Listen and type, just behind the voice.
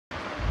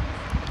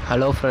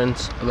Hello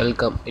friends,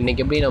 welcome.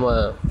 இன்றைக்கி எப்படி நம்ம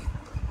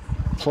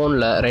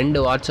ஃபோனில்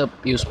 2 வாட்ஸ்அப்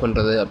யூஸ்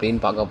பண்ணுறது அப்படின்னு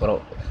பார்க்க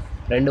போகிறோம்.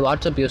 2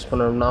 வாட்ஸ்அப் யூஸ்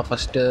பண்ணணும்னா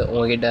ஃபஸ்ட்டு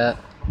உங்கள்கிட்ட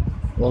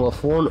உங்கள்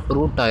ஃபோன்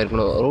ரூட்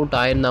ஆகிருக்கணும். ரூட்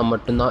ஆகிருந்தால்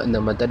மட்டும்தான்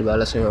இந்த மெத்தட்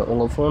வேலை செய்யும்.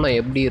 உங்கள் ஃபோனை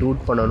எப்படி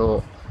ரூட்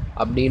பண்ணணும்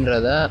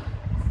அப்படின்றத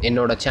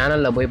என்னோடய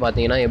சேனலில் போய்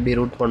பார்த்தீங்கன்னா எப்படி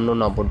ரூட்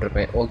பண்ணணும்னு நான்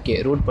போட்டிருப்பேன். ஓகே,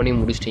 ரூட் பண்ணி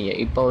முடிச்சிட்டிங்க.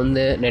 இப்போ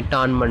நெட்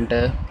ஆன்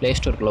பண்ணிட்டு ப்ளே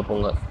ஸ்டோருக்குள்ளே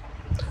போங்க.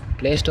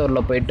 ப்ளே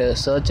ஸ்டோரில் போய்ட்டு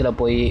சர்ச்சில்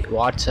போய்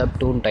வாட்ஸ்அப்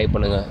 2ன்னு டைப்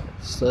பண்ணுங்கள்.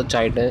 சர்ச்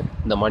ஆகிட்டு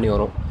இந்த மாதிரி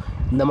வரும்.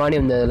 இந்த மாதிரி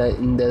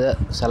இந்த இதை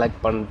செலக்ட்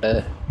பண்ணிட்டு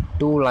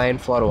 2 லைன்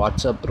ஃபார்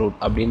வாட்ஸ்அப் ரூட்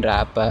அப்படின்ற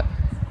ஆப்பை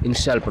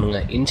இன்ஸ்டால்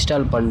பண்ணுங்கள்.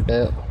 இன்ஸ்டால் பண்ணிட்டு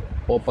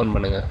ஓப்பன்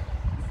பண்ணுங்கள்.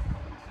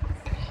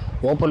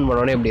 ஓப்பன்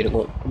பண்ணோடனே எப்படி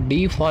இருக்கும்,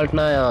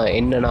 டிஃபால்ட்னா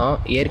என்னென்னா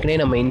ஏற்கனவே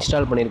நம்ம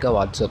இன்ஸ்டால் பண்ணியிருக்க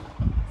வாட்ஸ்அப்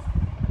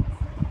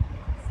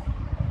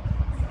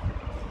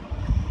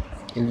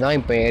இதுதான்.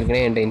 இப்போ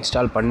ஏற்கனவே என்கிட்ட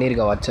இன்ஸ்டால்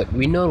பண்ணியிருக்க வாட்ஸ்அப்.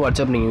 இன்னொரு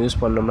வாட்ஸ்அப் நீங்கள்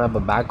யூஸ் பண்ணோம்னா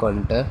இப்போ பேக்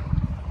வந்துட்டு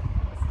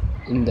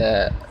இந்த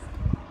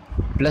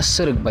ப்ளஸ்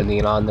இருக்குது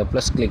பார்த்தீங்களா, அந்த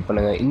ப்ளஸ் கிளிக்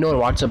பண்ணுங்கள். இன்னொரு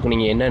வாட்ஸ்அப்புக்கு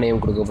நீங்கள் என்ன நேம்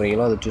கொடுக்க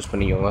போகிறீங்களோ அதை சூஸ்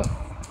பண்ணிக்கோங்க.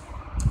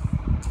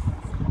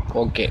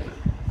 ஓகே,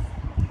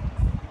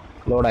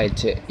 லோட்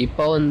ஆயிடுச்சு.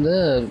 இப்போ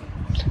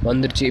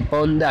வந்துருச்சு.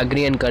 இப்போ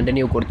அக்ரி அண்ட்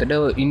கண்டினியூ கொடுத்துட்டு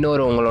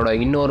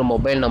இன்னொரு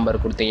மொபைல்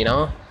நம்பர் கொடுத்தீங்கன்னா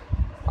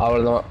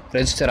அவ்வளோதான்,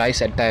 ரெஜிஸ்டர் ஆகி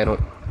செட்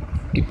ஆயிரும்.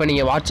 இப்போ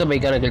நீங்கள் வாட்ஸ்அப்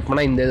ஐக்கானை கிளிக்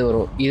பண்ணால் இந்த இது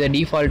வரும். இதை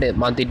டிஃபால்ட்டு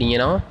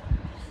மாற்றிட்டிங்கன்னா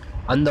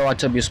அந்த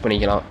வாட்ஸ்அப் யூஸ்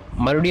பண்ணிக்கலாம்.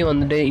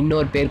 மறுபடியும்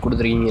இன்னொரு பேர்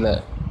கொடுத்துருக்கீங்களே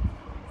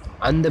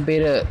அந்த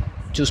பேரை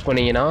சூஸ்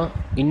பண்ணிங்கன்னா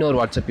இன்னொரு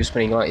வாட்ஸ்அப் யூஸ்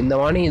பண்ணிக்கலாம். இந்த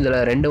மாதிரி இதில்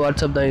 2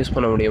 வாட்ஸ்அப் தான் யூஸ்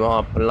பண்ண முடியுமா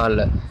அப்படிலாம்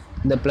இல்லை.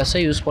 இந்த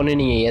ப்ளஸ்ஸை யூஸ் பண்ணி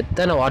நீங்கள்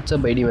எத்தனை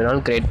வாட்ஸ்அப் ஐடி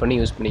வேணாலும் க்ரியேட் பண்ணி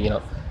யூஸ்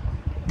பண்ணிக்கலாம்.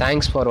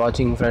 தேங்க்ஸ் ஃபார்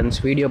வாட்சிங் ஃப்ரெண்ட்ஸ்.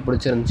 வீடியோ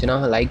பிடிச்சிருந்துச்சின்னா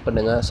லைக்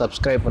பண்ணுங்கள்,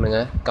 சப்ஸ்கிரைப்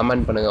பண்ணுங்கள்,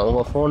 கமெண்ட் பண்ணுங்கள்.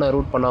 உங்கள் ஃபோனை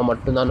ரூட் பண்ணால்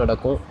மட்டும்தான்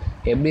நடக்கும்.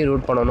 எப்படி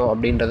ரூட் பண்ணணும்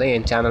அப்படின்றத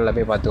என் சேனலில்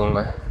போய்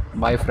பார்த்துக்கோங்க.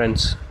 Bye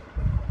friends.